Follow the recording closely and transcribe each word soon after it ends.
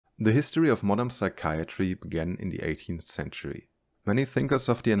The history of modern psychiatry began in the 18th century. Many thinkers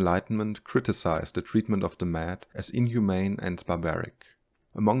of the Enlightenment criticized the treatment of the mad as inhumane and barbaric.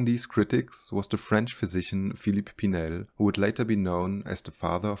 Among these critics was the French physician Philippe Pinel, who would later be known as the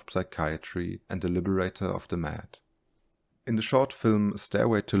father of psychiatry and the liberator of the mad. In the short film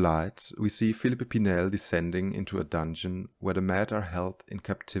Stairway to Light, we see Philippe Pinel descending into a dungeon where the mad are held in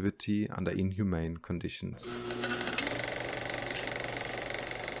captivity under inhumane conditions.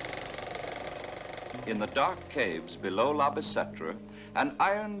 In the dark caves below La Bicêtre, an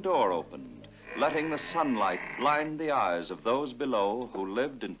iron door opened, letting the sunlight blind the eyes of those below who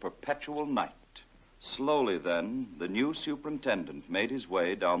lived in perpetual night. Slowly then, the new superintendent made his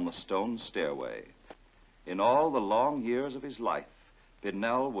way down the stone stairway. In all the long years of his life,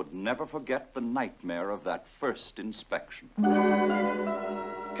 Pinel would never forget the nightmare of that first inspection.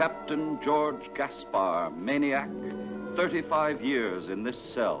 Captain George Gaspar, maniac, 35 years in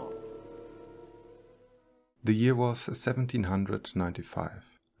this cell. The year was 1795.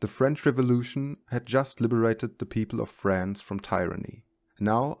 The French Revolution had just liberated the people of France from tyranny.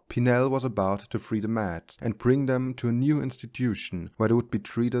 Now Pinel was about to free the mad and bring them to a new institution where they would be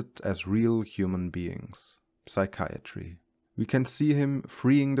treated as real human beings. Psychiatry. We can see him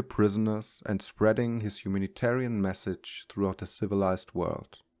freeing the prisoners and spreading his humanitarian message throughout the civilized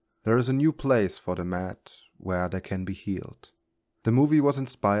world. There is a new place for the mad where they can be healed. The movie was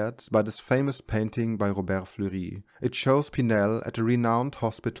inspired by this famous painting by Robert Fleury. It shows Pinel at the renowned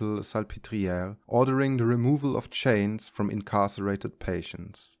hospital Salpêtrière ordering the removal of chains from incarcerated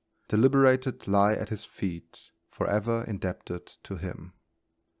patients. The liberated lie at his feet, forever indebted to him.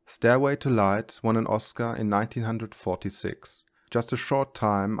 Stairway to Light won an Oscar in 1946, just a short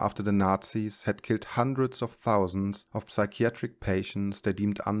time after the Nazis had killed hundreds of thousands of psychiatric patients they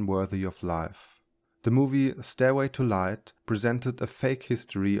deemed unworthy of life. The movie Stairway to Light presented a fake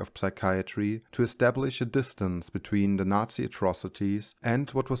history of psychiatry to establish a distance between the Nazi atrocities and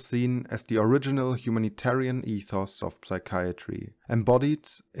what was seen as the original humanitarian ethos of psychiatry, embodied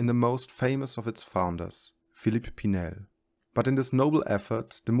in the most famous of its founders, Philippe Pinel. But in this noble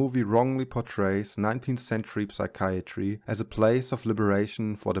effort, the movie wrongly portrays 19th century psychiatry as a place of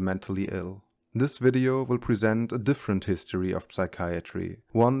liberation for the mentally ill. This video will present a different history of psychiatry,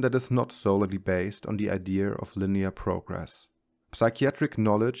 one that is not solely based on the idea of linear progress. Psychiatric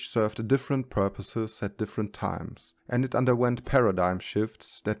knowledge served different purposes at different times, and it underwent paradigm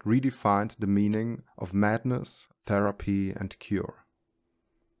shifts that redefined the meaning of madness, therapy, and cure.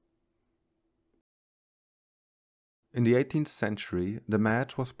 In the 18th century, the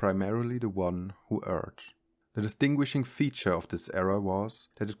mad was primarily the one who erred. The distinguishing feature of this era was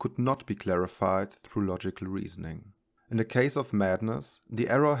that it could not be clarified through logical reasoning. In the case of madness, the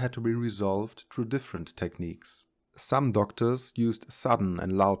error had to be resolved through different techniques. Some doctors used sudden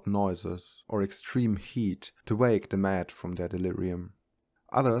and loud noises or extreme heat to wake the mad from their delirium.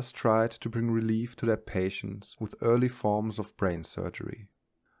 Others tried to bring relief to their patients with early forms of brain surgery.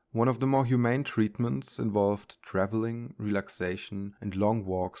 One of the more humane treatments involved traveling, relaxation, and long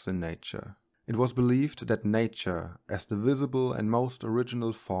walks in nature. It was believed that nature, as the visible and most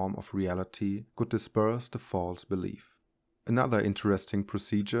original form of reality, could disperse the false belief. Another interesting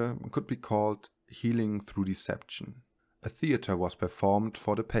procedure could be called healing through deception. A theater was performed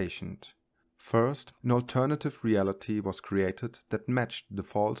for the patient. First, an alternative reality was created that matched the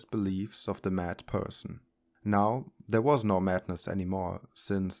false beliefs of the mad person. Now, there was no madness anymore,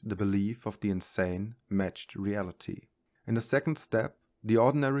 since the belief of the insane matched reality. In the second step, the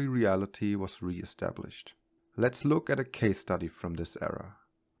ordinary reality was re-established. Let's look at a case study from this era.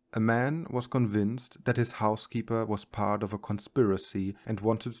 A man was convinced that his housekeeper was part of a conspiracy and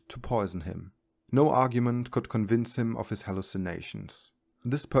wanted to poison him. No argument could convince him of his hallucinations.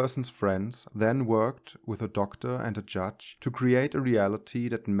 This person's friends then worked with a doctor and a judge to create a reality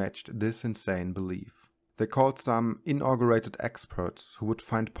that matched this insane belief. They called some inaugurated experts who would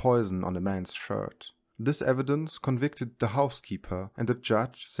find poison on the man's shirt. This evidence convicted the housekeeper, and the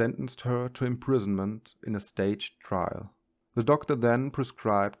judge sentenced her to imprisonment in a staged trial. The doctor then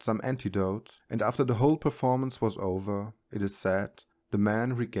prescribed some antidotes, and after the whole performance was over, it is said, the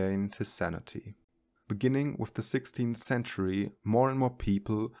man regained his sanity. Beginning with the 16th century, more and more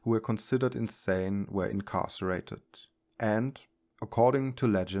people who were considered insane were incarcerated. And, according to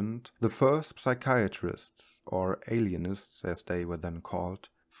legend, the first psychiatrists, or alienists as they were then called,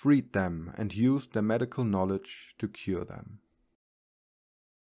 freed them and used their medical knowledge to cure them.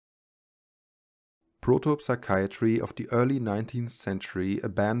 Proto-psychiatry of the early 19th century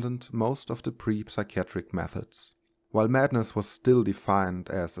abandoned most of the pre-psychiatric methods. While madness was still defined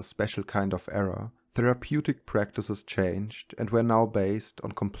as a special kind of error, Therapeutic practices changed and were now based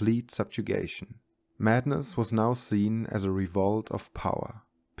on complete subjugation. Madness was now seen as a revolt of power.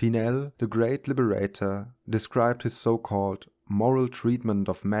 Pinel, the great liberator, described his so-called moral treatment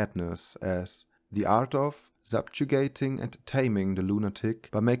of madness as the art of subjugating and taming the lunatic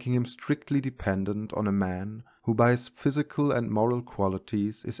by making him strictly dependent on a man who by his physical and moral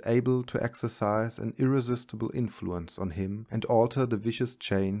qualities is able to exercise an irresistible influence on him and alter the vicious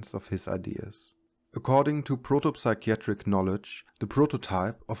chains of his ideas. According to proto-psychiatric knowledge, the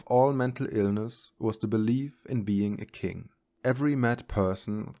prototype of all mental illness was the belief in being a king. Every mad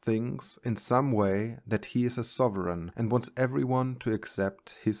person thinks in some way that he is a sovereign and wants everyone to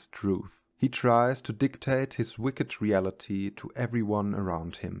accept his truth. He tries to dictate his wicked reality to everyone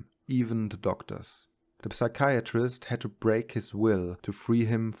around him, even the doctors. The psychiatrist had to break his will to free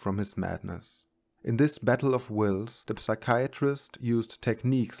him from his madness. In this battle of wills, the psychiatrist used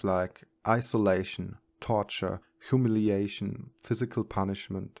techniques like isolation, torture, humiliation, physical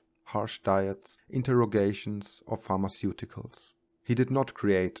punishment, harsh diets, interrogations, or pharmaceuticals. He did not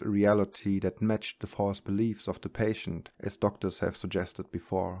create a reality that matched the false beliefs of the patient, as doctors have suggested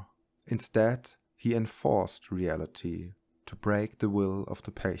before. Instead, he enforced reality to break the will of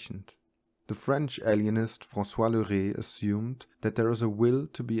the patient. The French alienist François Leray assumed that there is a will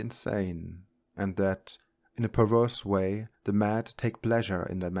to be insane, and that, in a perverse way, the mad take pleasure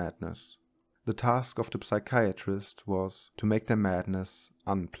in their madness. The task of the psychiatrist was to make their madness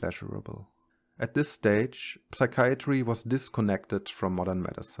unpleasurable. At this stage, psychiatry was disconnected from modern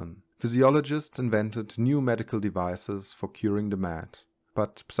medicine. Physiologists invented new medical devices for curing the mad,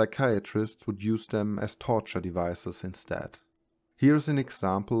 but psychiatrists would use them as torture devices instead. Here's an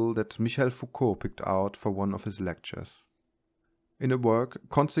example that Michel Foucault picked out for one of his lectures. In a work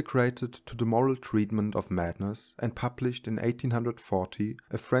consecrated to the moral treatment of madness and published in 1840,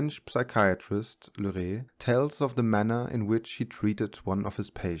 a French psychiatrist, Leray, tells of the manner in which he treated one of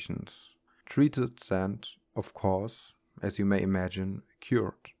his patients. Treated and, of course, as you may imagine,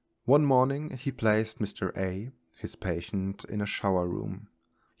 cured. One morning he placed Mr. A, his patient, in a shower room.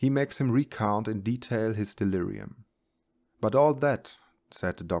 He makes him recount in detail his delirium. "But all that,"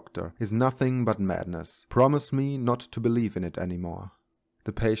 said the doctor, "is nothing but madness. Promise me not to believe in it any more."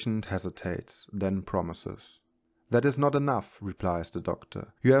 The patient hesitates, then promises. "That is not enough," replies the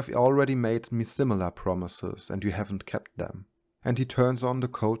doctor. "You have already made me similar promises, and you haven't kept them." And he turns on the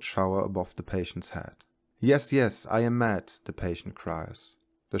cold shower above the patient's head. "Yes, yes, I am mad," the patient cries.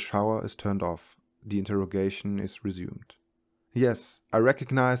 The shower is turned off. The interrogation is resumed. "Yes, I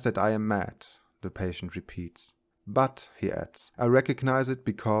recognize that I am mad," the patient repeats. "But," he adds, "I recognize it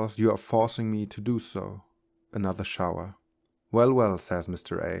because you are forcing me to do so." Another shower. "Well, well," says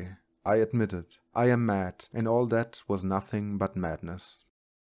Mr. A, "I admit it. I am mad, and all that was nothing but madness."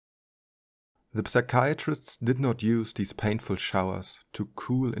 The psychiatrists did not use these painful showers to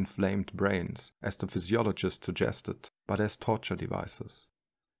cool inflamed brains, as the physiologists suggested, but as torture devices.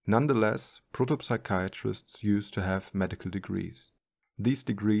 Nonetheless, proto-psychiatrists used to have medical degrees. These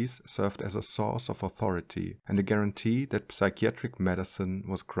degrees served as a source of authority and a guarantee that psychiatric medicine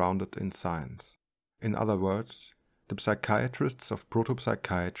was grounded in science. In other words, the psychiatrists of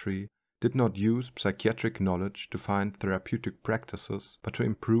proto-psychiatry did not use psychiatric knowledge to find therapeutic practices, but to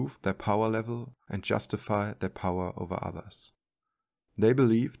improve their power level and justify their power over others. They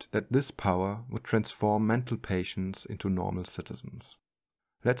believed that this power would transform mental patients into normal citizens.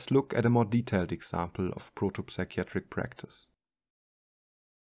 Let's look at a more detailed example of proto-psychiatric practice.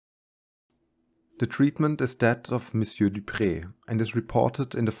 The treatment is that of Monsieur Dupré and is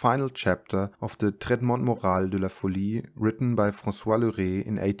reported in the final chapter of the Traitement moral de la folie written by François Leray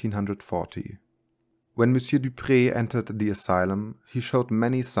in 1840. When Monsieur Dupré entered the asylum, he showed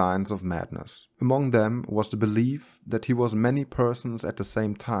many signs of madness. Among them was the belief that he was many persons at the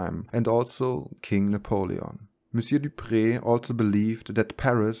same time, and also King Napoleon. Monsieur Dupré also believed that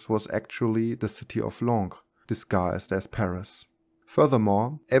Paris was actually the city of Langres, disguised as Paris.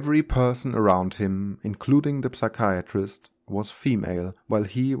 Furthermore, every person around him, including the psychiatrist, was female, while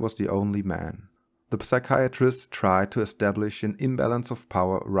he was the only man. The psychiatrist tried to establish an imbalance of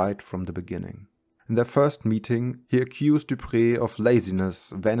power right from the beginning. In their first meeting, he accused Dupré of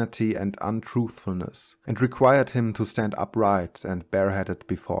laziness, vanity, and untruthfulness, and required him to stand upright and bareheaded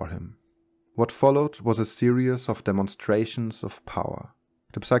before him. What followed was a series of demonstrations of power.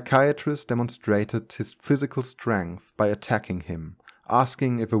 The psychiatrist demonstrated his physical strength by attacking him,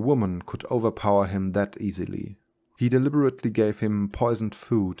 asking if a woman could overpower him that easily. He deliberately gave him poisoned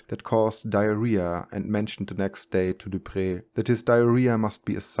food that caused diarrhea and mentioned the next day to Dupré that his diarrhea must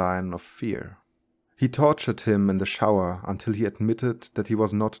be a sign of fear. He tortured him in the shower until he admitted that he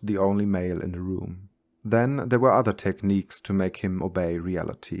was not the only male in the room. Then there were other techniques to make him obey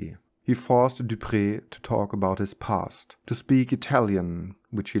reality. He forced Dupré to talk about his past, to speak Italian,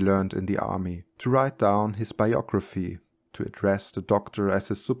 which he learned in the army, to write down his biography, to address the doctor as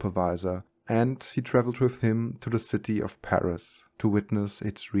his supervisor, and he traveled with him to the city of Paris to witness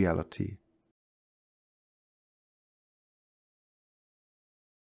its reality.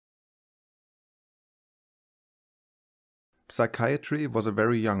 Psychiatry was a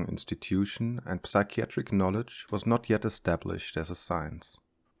very young institution, and psychiatric knowledge was not yet established as a science.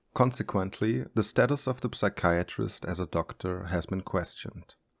 Consequently, the status of the psychiatrist as a doctor has been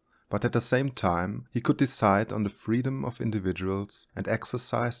questioned. But at the same time, he could decide on the freedom of individuals and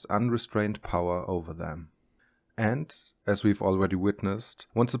exercise unrestrained power over them. And, as we've already witnessed,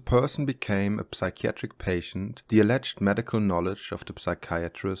 once a person became a psychiatric patient, the alleged medical knowledge of the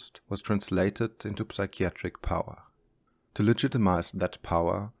psychiatrist was translated into psychiatric power. To legitimize that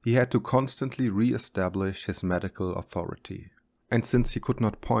power, he had to constantly re-establish his medical authority. And since he could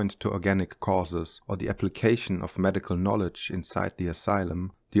not point to organic causes or the application of medical knowledge inside the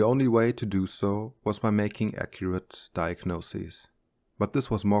asylum, the only way to do so was by making accurate diagnoses. But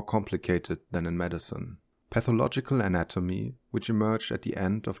this was more complicated than in medicine. Pathological anatomy, which emerged at the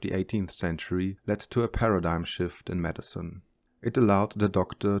end of the 18th century, led to a paradigm shift in medicine. It allowed the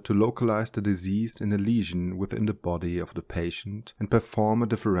doctor to localize the disease in a lesion within the body of the patient and perform a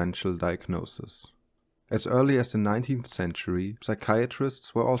differential diagnosis. As early as the 19th century,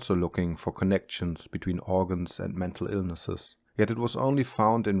 psychiatrists were also looking for connections between organs and mental illnesses, yet it was only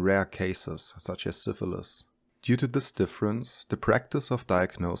found in rare cases, such as syphilis. Due to this difference, the practice of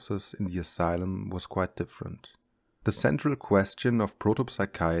diagnosis in the asylum was quite different. The central question of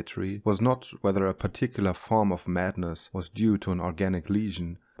proto-psychiatry was not whether a particular form of madness was due to an organic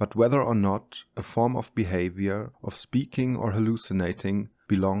lesion, but whether or not a form of behavior, of speaking or hallucinating,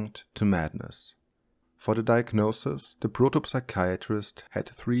 belonged to madness. For the diagnosis, the proto-psychiatrist had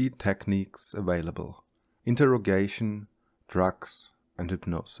three techniques available: interrogation, drugs, and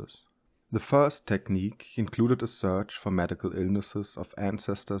hypnosis. The first technique included a search for medical illnesses of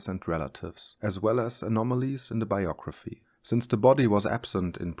ancestors and relatives, as well as anomalies in the biography. Since the body was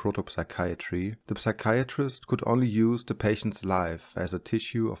absent in proto-psychiatry, the psychiatrist could only use the patient's life as a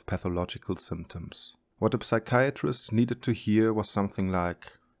tissue of pathological symptoms. What the psychiatrist needed to hear was something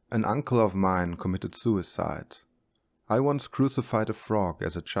like, "An uncle of mine committed suicide. I once crucified a frog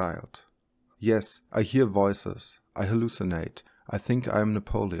as a child. Yes, I hear voices. I hallucinate. I think I am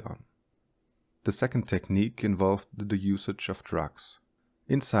Napoleon." The second technique involved the usage of drugs.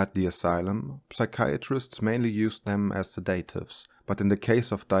 Inside the asylum, psychiatrists mainly used them as sedatives, but in the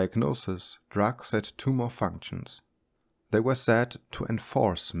case of diagnosis, drugs had two more functions. They were said to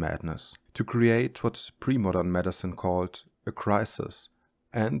enforce madness, to create what pre-modern medicine called a crisis,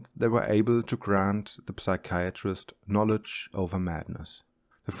 and they were able to grant the psychiatrist knowledge over madness.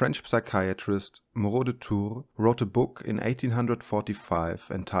 The French psychiatrist Moreau de Tours wrote a book in 1845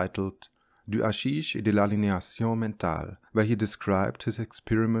 entitled Du hashish et de l'aliénation mentale, where he described his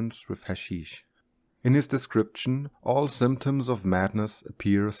experiments with hashish. In his description, all symptoms of madness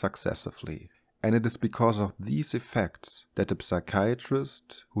appear successively, and it is because of these effects that the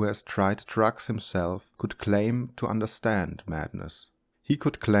psychiatrist who has tried drugs himself could claim to understand madness. He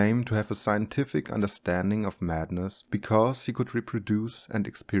could claim to have a scientific understanding of madness because he could reproduce and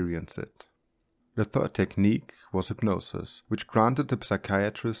experience it. The third technique was hypnosis, which granted the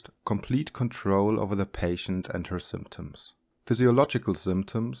psychiatrist complete control over the patient and her symptoms. Physiological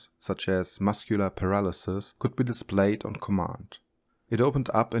symptoms, such as muscular paralysis, could be displayed on command. It opened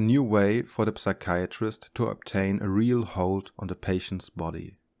up a new way for the psychiatrist to obtain a real hold on the patient's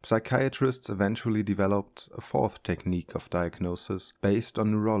body. Psychiatrists eventually developed a fourth technique of diagnosis based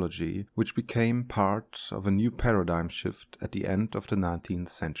on neurology, which became part of a new paradigm shift at the end of the 19th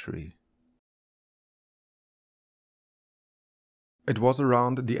century. It was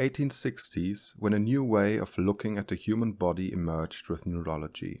around the 1860s when a new way of looking at the human body emerged with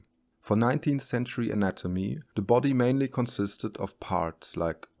neurology. For 19th century anatomy, the body mainly consisted of parts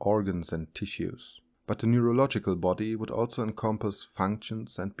like organs and tissues. But the neurological body would also encompass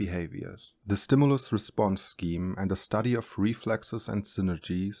functions and behaviors. The stimulus-response scheme and the study of reflexes and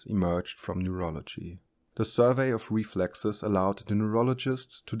synergies emerged from neurology. The survey of reflexes allowed the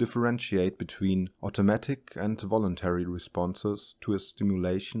neurologists to differentiate between automatic and voluntary responses to a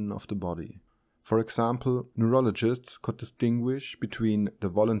stimulation of the body. For example, neurologists could distinguish between the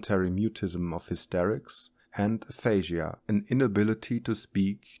voluntary mutism of hysterics and aphasia, an inability to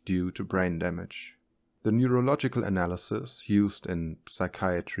speak due to brain damage. The neurological analysis used in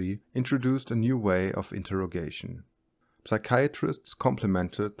psychiatry introduced a new way of interrogation. Psychiatrists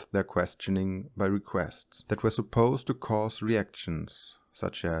complemented their questioning by requests that were supposed to cause reactions,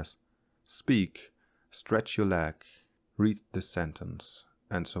 such as "speak," "stretch your leg," "read this sentence,"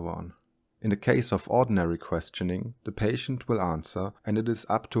 and so on. In the case of ordinary questioning, the patient will answer, and it is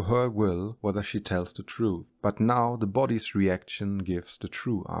up to her will whether she tells the truth. But now the body's reaction gives the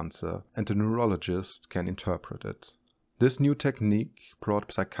true answer, and the neurologist can interpret it. This new technique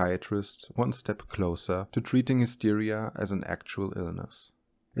brought psychiatrists one step closer to treating hysteria as an actual illness.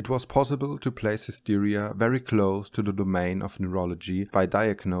 It was possible to place hysteria very close to the domain of neurology by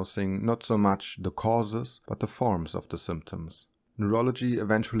diagnosing not so much the causes, but the forms of the symptoms. Neurology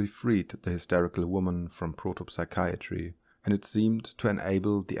eventually freed the hysterical woman from proto-psychiatry, and it seemed to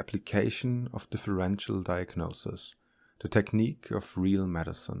enable the application of differential diagnosis, the technique of real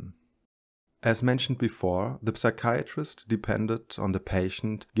medicine. As mentioned before, the psychiatrist depended on the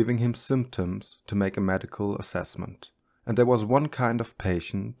patient giving him symptoms to make a medical assessment. And there was one kind of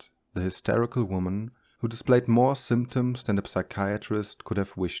patient, the hysterical woman, who displayed more symptoms than the psychiatrist could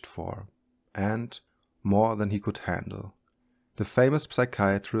have wished for, and more than he could handle. The famous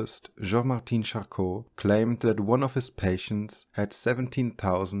psychiatrist Jean-Martin Charcot claimed that one of his patients had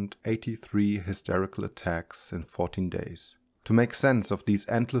 17,083 hysterical attacks in 14 days. To make sense of these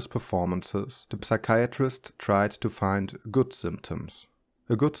endless performances, the psychiatrist tried to find good symptoms.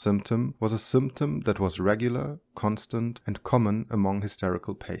 A good symptom was a symptom that was regular, constant, and common among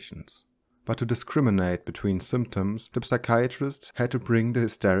hysterical patients. But to discriminate between symptoms, the psychiatrists had to bring the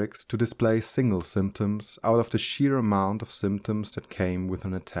hysterics to display single symptoms out of the sheer amount of symptoms that came with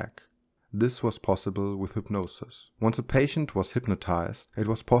an attack. This was possible with hypnosis. Once a patient was hypnotized, it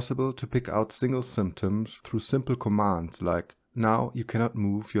was possible to pick out single symptoms through simple commands like, "Now you cannot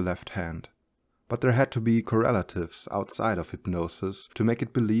move your left hand." But there had to be correlatives outside of hypnosis to make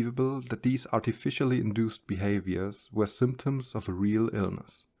it believable that these artificially induced behaviors were symptoms of a real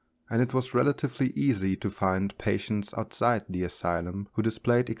illness. And it was relatively easy to find patients outside the asylum who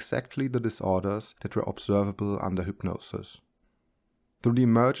displayed exactly the disorders that were observable under hypnosis. Through the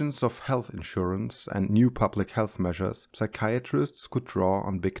emergence of health insurance and new public health measures, psychiatrists could draw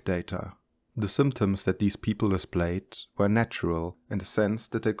on big data. The symptoms that these people displayed were natural in the sense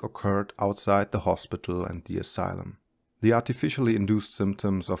that they occurred outside the hospital and the asylum. The artificially induced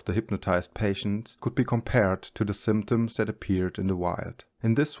symptoms of the hypnotized patients could be compared to the symptoms that appeared in the wild.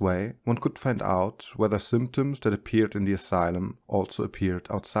 In this way, one could find out whether symptoms that appeared in the asylum also appeared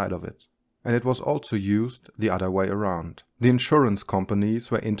outside of it. And it was also used the other way around. The insurance companies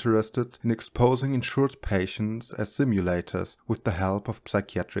were interested in exposing insured patients as simulators with the help of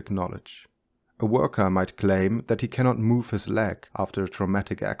psychiatric knowledge. A worker might claim that he cannot move his leg after a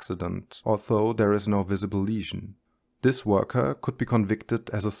traumatic accident, although there is no visible lesion. This worker could be convicted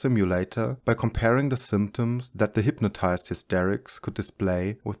as a simulator by comparing the symptoms that the hypnotized hysterics could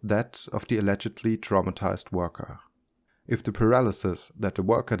display with that of the allegedly traumatized worker. If the paralysis that the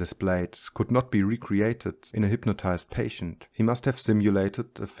worker displayed could not be recreated in a hypnotized patient, he must have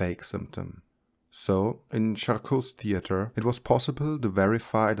simulated a fake symptom. So, in Charcot's theater, it was possible to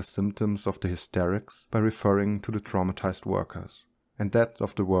verify the symptoms of the hysterics by referring to the traumatized workers, and that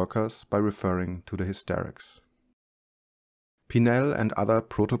of the workers by referring to the hysterics. Pinel and other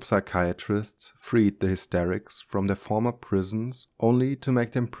proto-psychiatrists freed the hysterics from their former prisons only to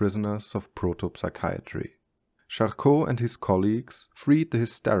make them prisoners of proto-psychiatry. Charcot and his colleagues freed the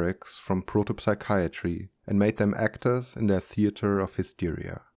hysterics from proto-psychiatry and made them actors in their theater of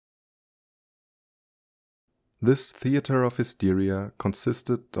hysteria. This theater of hysteria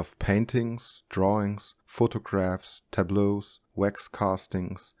consisted of paintings, drawings, photographs, tableaus, wax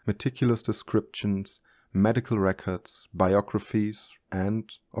castings, meticulous descriptions, medical records, biographies,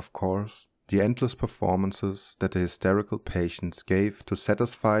 and, of course, the endless performances that the hysterical patients gave to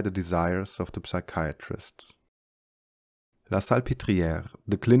satisfy the desires of the psychiatrists. La Salpêtrière,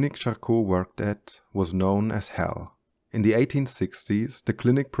 the clinic Charcot worked at, was known as hell. In the 1860s, the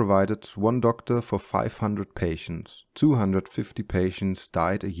clinic provided one doctor for 500 patients. 250 patients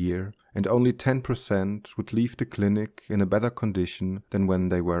died a year, and only 10% would leave the clinic in a better condition than when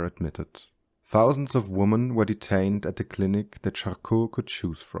they were admitted. Thousands of women were detained at the clinic that Charcot could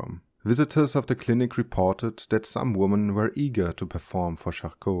choose from. Visitors of the clinic reported that some women were eager to perform for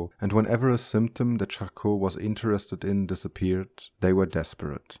Charcot, and whenever a symptom that Charcot was interested in disappeared, they were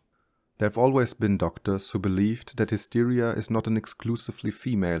desperate. There have always been doctors who believed that hysteria is not an exclusively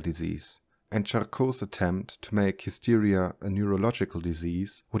female disease, and Charcot's attempt to make hysteria a neurological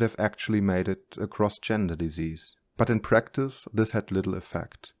disease would have actually made it a cross-gender disease. But in practice, this had little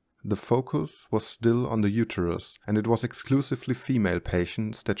effect. The focus was still on the uterus, and it was exclusively female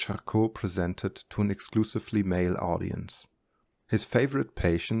patients that Charcot presented to an exclusively male audience. His favorite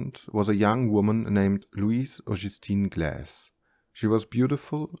patient was a young woman named Louise Augustine Glaise. She was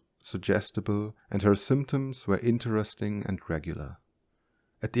beautiful, suggestible, and her symptoms were interesting and regular.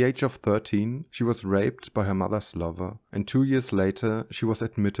 At the age of 13, she was raped by her mother's lover, and 2 years later she was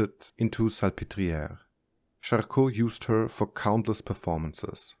admitted into Salpêtrière. Charcot used her for countless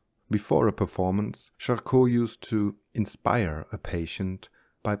performances. Before a performance, Charcot used to inspire a patient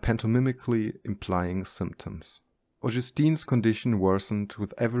by pantomimically implying symptoms. Augustine's condition worsened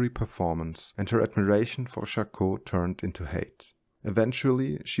with every performance, and her admiration for Charcot turned into hate.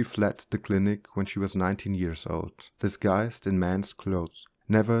 Eventually, she fled the clinic when she was 19 years old, disguised in man's clothes,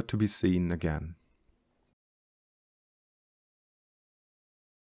 never to be seen again.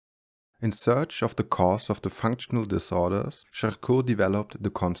 In search of the cause of the functional disorders, Charcot developed the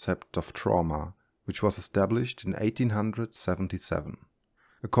concept of trauma, which was established in 1877.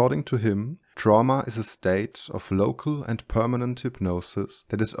 According to him, trauma is a state of local and permanent hypnosis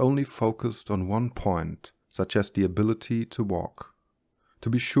that is only focused on one point, such as the ability to walk.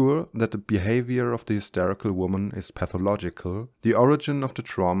 To be sure that the behavior of the hysterical woman is pathological, the origin of the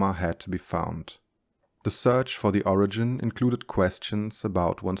trauma had to be found. The search for the origin included questions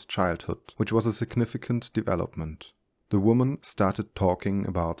about one's childhood, which was a significant development. The woman started talking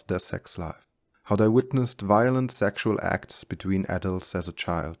about their sex life, how they witnessed violent sexual acts between adults as a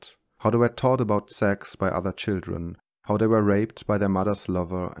child, how they were taught about sex by other children, how they were raped by their mother's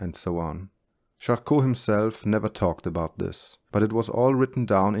lover, and so on. Charcot himself never talked about this, but it was all written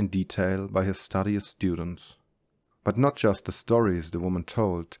down in detail by his studious students. But not just the stories the woman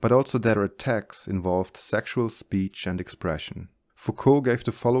told, but also their attacks involved sexual speech and expression. Foucault gave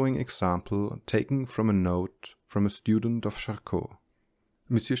the following example taken from a note from a student of Charcot.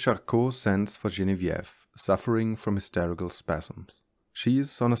 Monsieur Charcot sends for Geneviève, suffering from hysterical spasms. She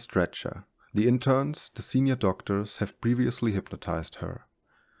is on a stretcher. The interns, the senior doctors, have previously hypnotized her.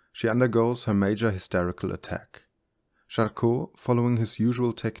 She undergoes her major hysterical attack. Charcot, following his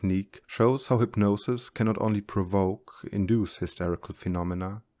usual technique, shows how hypnosis can not only provoke, induce hysterical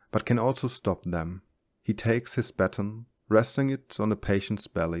phenomena, but can also stop them. He takes his baton, resting it on the patient's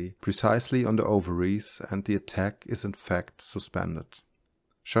belly, precisely on the ovaries, and the attack is in fact suspended.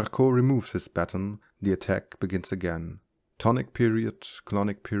 Charcot removes his baton, the attack begins again. Tonic period,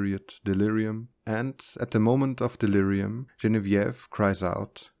 clonic period, delirium, and at the moment of delirium, Geneviève cries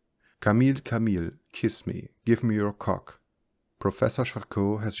out, "Camille, Camille, kiss me, give me your cock." Professor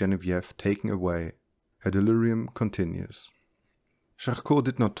Charcot has Geneviève taken away. Her delirium continues. Charcot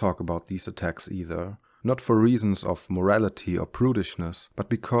did not talk about these attacks either, not for reasons of morality or prudishness, but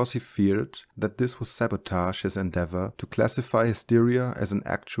because he feared that this would sabotage his endeavor to classify hysteria as an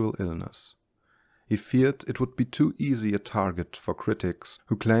actual illness. He feared it would be too easy a target for critics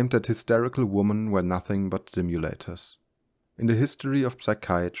who claimed that hysterical women were nothing but simulators. In the history of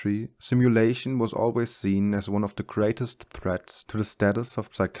psychiatry, simulation was always seen as one of the greatest threats to the status of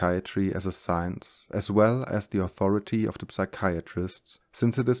psychiatry as a science, as well as the authority of the psychiatrists,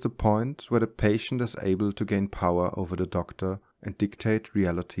 since it is the point where the patient is able to gain power over the doctor and dictate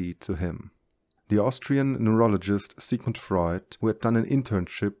reality to him. The Austrian neurologist Sigmund Freud, who had done an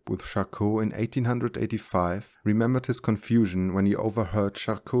internship with Charcot in 1885, remembered his confusion when he overheard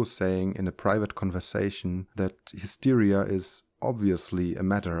Charcot saying in a private conversation that hysteria is obviously a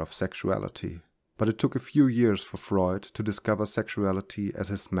matter of sexuality. But it took a few years for Freud to discover sexuality as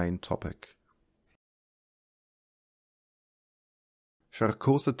his main topic.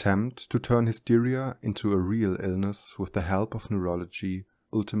 Charcot's attempt to turn hysteria into a real illness with the help of neurology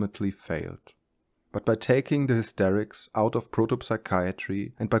ultimately failed. But by taking the hysterics out of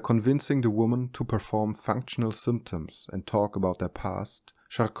proto-psychiatry and by convincing the woman to perform functional symptoms and talk about their past,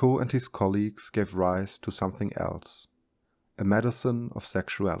 Charcot and his colleagues gave rise to something else, a medicine of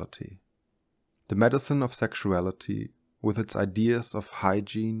sexuality. The medicine of sexuality, with its ideas of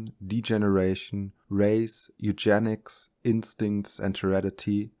hygiene, degeneration, race, eugenics, instincts and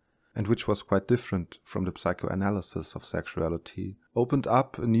heredity, and which was quite different from the psychoanalysis of sexuality, opened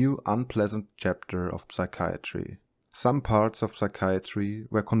up a new unpleasant chapter of psychiatry. Some parts of psychiatry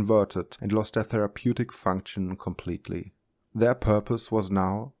were converted and lost their therapeutic function completely. Their purpose was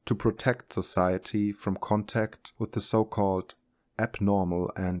now to protect society from contact with the so-called abnormal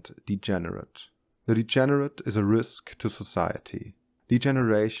and degenerate. The degenerate is a risk to society.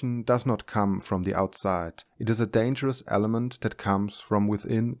 Degeneration does not come from the outside, it is a dangerous element that comes from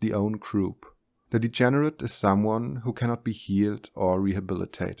within the own group. The degenerate is someone who cannot be healed or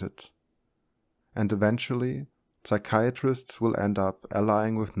rehabilitated. And eventually, psychiatrists will end up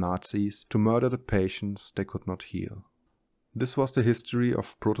allying with Nazis to murder the patients they could not heal. This was the history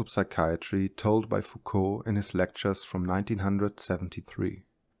of proto-psychiatry told by Foucault in his lectures from 1973.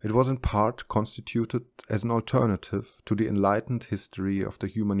 It was in part constituted as an alternative to the enlightened history of the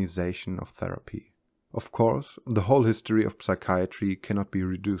humanization of therapy. Of course, the whole history of psychiatry cannot be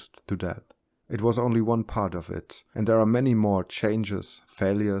reduced to that. It was only one part of it, and there are many more changes,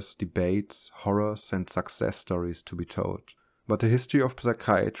 failures, debates, horrors and success stories to be told. But the history of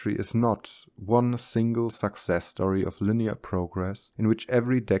psychiatry is not one single success story of linear progress in which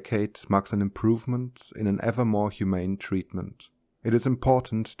every decade marks an improvement in an ever more humane treatment. It is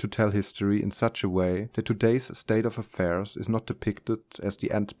important to tell history in such a way that today's state of affairs is not depicted as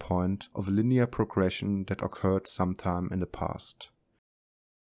the end point of a linear progression that occurred sometime in the past.